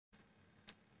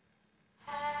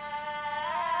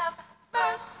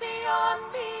on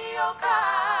me, O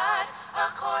God,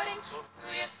 according to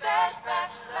your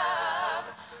steadfast love,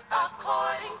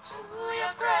 according to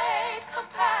your great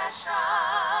compassion.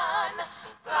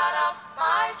 Blot out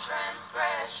my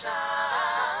transgressions,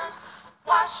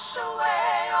 wash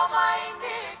away all my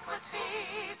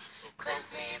iniquities,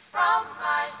 cleanse me from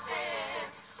my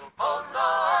sins. O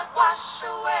Lord, wash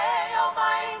away all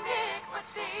my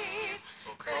iniquities,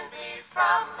 cleanse me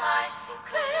from my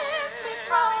sins.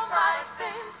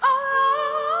 Oh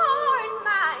Lord,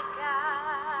 my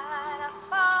God, I've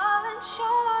fallen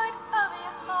short of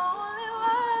your holy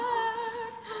word,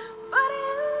 but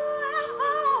you have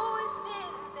always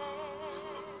been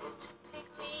there to pick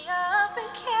me up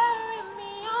and carry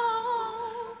me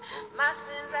on. My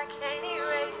sins I can't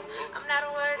erase, I'm not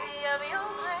worthy of your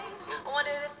grace. I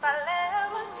wondered if I'll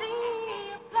ever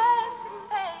see your blessed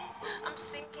face. I'm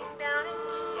sinking down in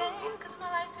despair, cause my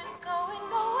life is going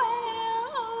nowhere.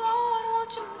 Oh Lord,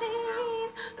 won't you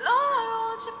please, Lord,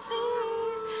 won't you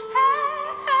please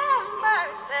have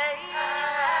mercy.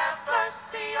 Have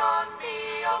mercy on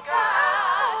me, oh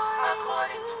God,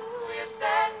 according to your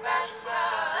steadfast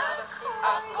love,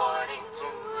 according to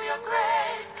your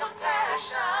great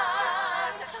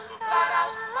compassion. Blot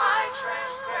out my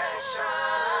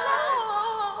transgressions,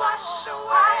 wash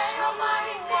away all my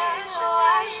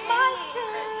iniquities,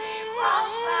 cleanse me from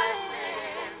my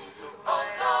sins. Oh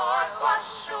Lord,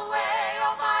 wash away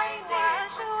all my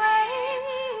iniquities,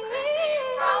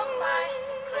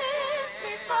 cleanse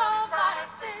me from my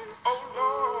sins. Oh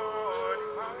Lord,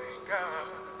 my God,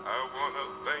 I want to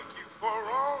thank you for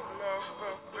all of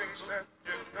the things that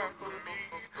you've done for me.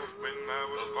 When I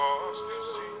was lost in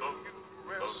sin, you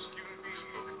rescued me.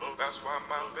 That's why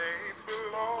my faith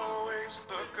will always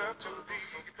look up to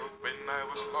thee. When I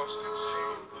was lost in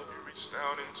sin, you reached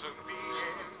down and took me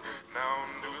in. Now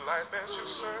new life as your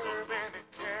servant, it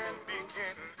can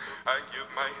begin. I give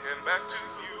my hand back to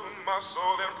you, my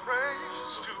soul and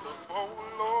praise to. Oh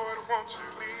Lord, won't you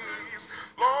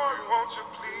please, Lord, won't you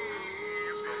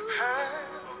please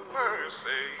have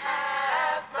mercy.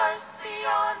 Have mercy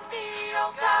on me,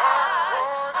 O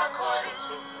God, according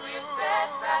to your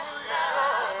steadfast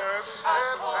love,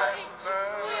 according to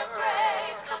your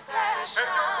great compassion.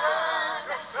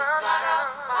 Blot out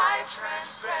my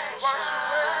transgressions,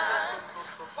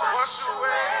 wash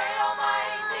away all my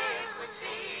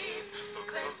iniquities,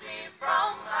 cleanse me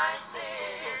from my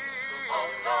sins. Oh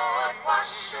Lord,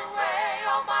 wash away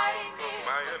all my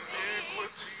iniquities,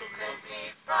 cleanse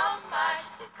me from my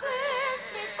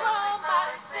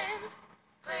sins.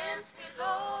 Cleanse me,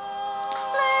 Lord.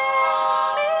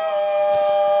 Cleanse me,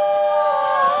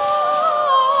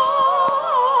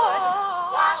 Lord.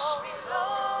 Wash me,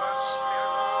 Lord.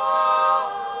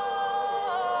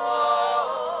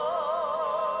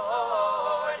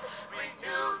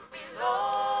 Renew me,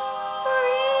 Lord.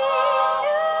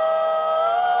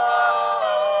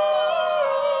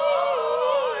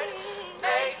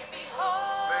 Make me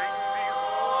whole.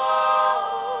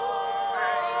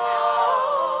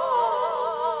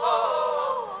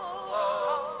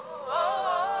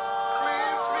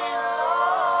 Cleanse me,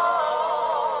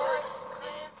 Lord.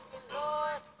 Cleanse me,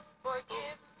 Lord.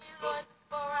 Forgive me, Lord,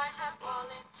 for I have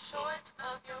fallen short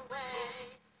of your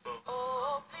way.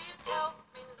 Oh, please help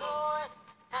me, Lord.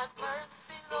 Have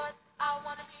mercy, Lord. I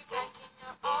want to be back in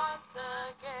your arms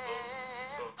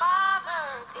again. Father,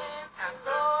 cleanse me,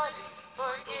 Lord.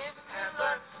 Forgive me,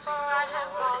 Lord, for I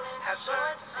have fallen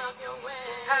short of your way.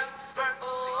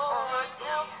 Oh, please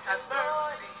help me, Lord.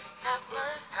 Have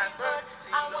mercy, Lord.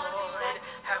 I want to be back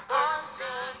in your arms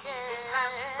again.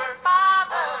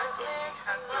 Father, cleanse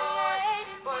me, Lord.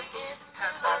 Forgive me,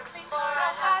 Lord, for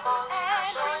I have fallen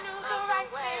and renew the right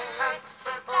spirit.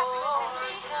 That's within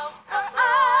me, help, for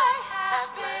I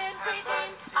have been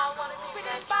redeemed. I want to be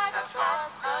redeemed by the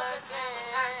cross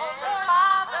again. Oh Lord,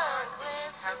 Father,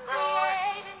 cleanse me,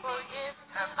 Lord. Forgive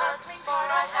me, Lord, for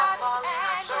I have fallen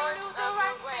and renew the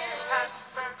right spirit.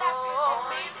 That's within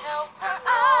me, help,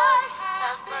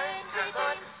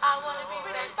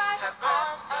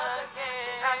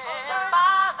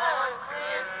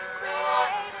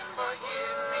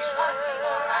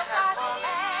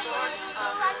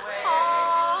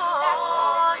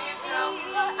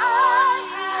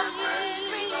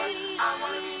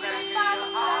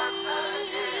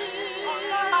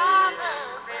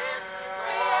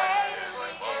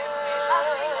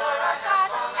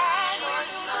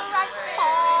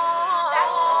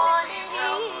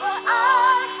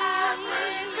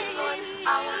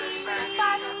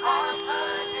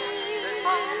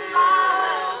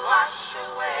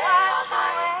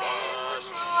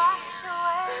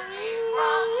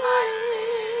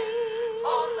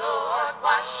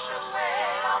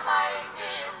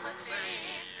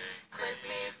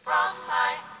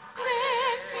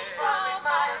 cleanse me from